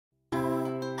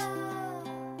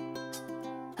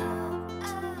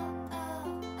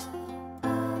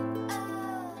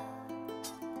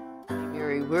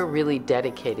we're really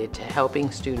dedicated to helping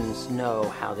students know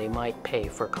how they might pay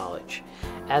for college.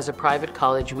 As a private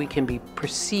college, we can be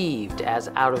perceived as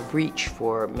out of reach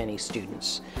for many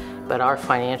students. But our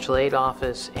financial aid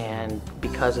office, and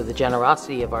because of the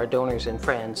generosity of our donors and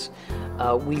friends,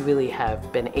 we really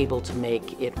have been able to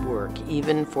make it work,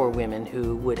 even for women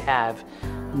who would have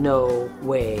no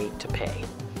way to pay.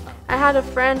 I had a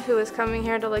friend who was coming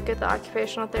here to look at the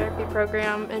occupational therapy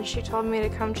program, and she told me to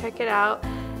come check it out.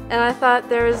 And I thought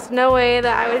there was no way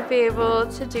that I would be able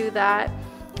to do that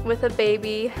with a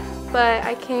baby. But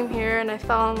I came here and I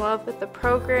fell in love with the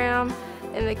program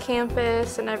and the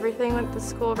campus and everything that the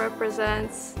school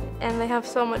represents. And they have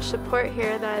so much support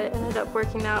here that it ended up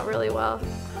working out really well.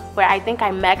 Where I think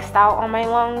I maxed out on my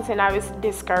loans and I was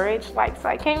discouraged. So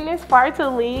I came this far to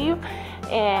leave,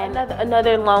 and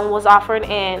another loan was offered,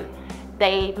 and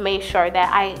they made sure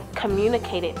that I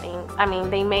communicated things.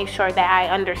 They made sure that I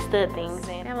understood things.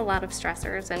 I have a lot of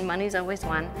stressors, and money's always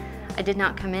one. I did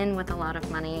not come in with a lot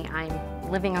of money. I'm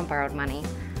living on borrowed money.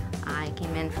 I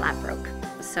came in flat broke.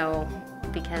 So,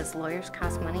 because lawyers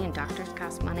cost money and doctors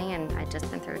cost money, and I'd just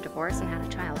been through a divorce and had a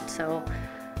child. So,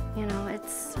 you know,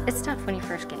 it's tough when you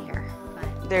first get here.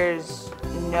 But there's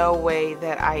no way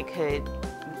that I could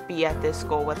be at this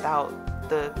school without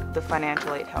the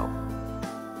financial aid help.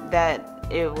 That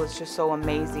it was just so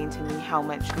amazing to me how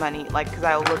much money, because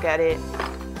I look at it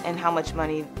and how much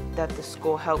money that the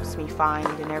school helps me find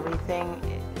and everything.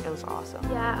 It was awesome.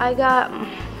 Yeah, I got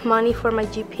money for my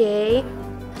GPA,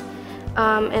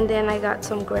 and then I got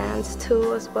some grants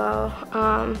too as well.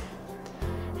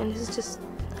 And it's just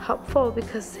helpful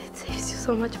because it saves you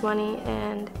so much money,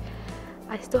 and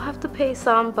I still have to pay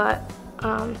some, but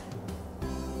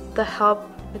the help,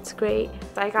 it's great.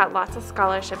 I got lots of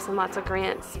scholarships and lots of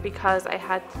grants because I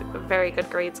had very good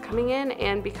grades coming in,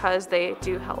 and because they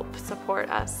do help support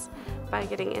us by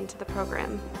getting into the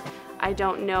program. I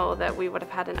don't know that we would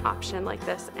have had an option like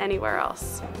this anywhere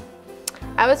else.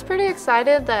 I was pretty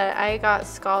excited that I got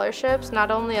scholarships, not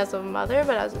only as a mother,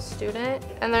 but as a student.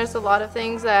 And there's a lot of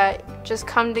things that just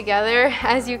come together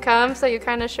as you come, so you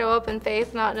kind of show up in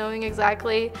faith, not knowing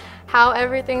exactly how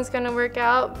everything's going to work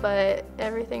out, but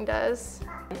everything does.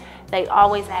 They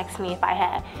always asked me if I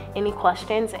had any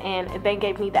questions, and they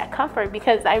gave me that comfort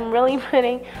because I'm really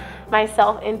putting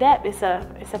myself in debt. It's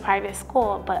a private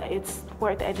school, but it's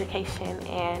worth education,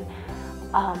 and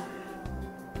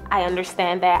I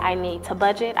understand that I need to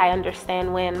budget. I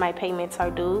understand when my payments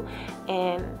are due,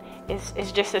 and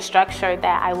it's just a structure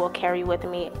that I will carry with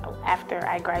me after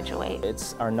I graduate.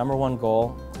 It's our #1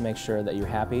 goal to make sure that you're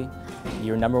happy.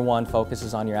 Your #1 focus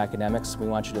is on your academics. We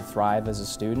want you to thrive as a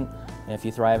student. And if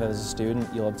you thrive as a student,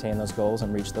 you'll obtain those goals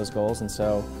and reach those goals. And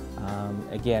so,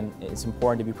 again, it's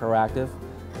important to be proactive.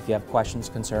 If you have questions,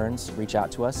 concerns, reach out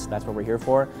to us. That's what we're here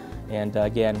for. And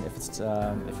again, if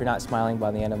you're not smiling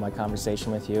by the end of my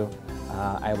conversation with you,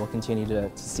 I will continue to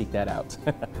seek that out.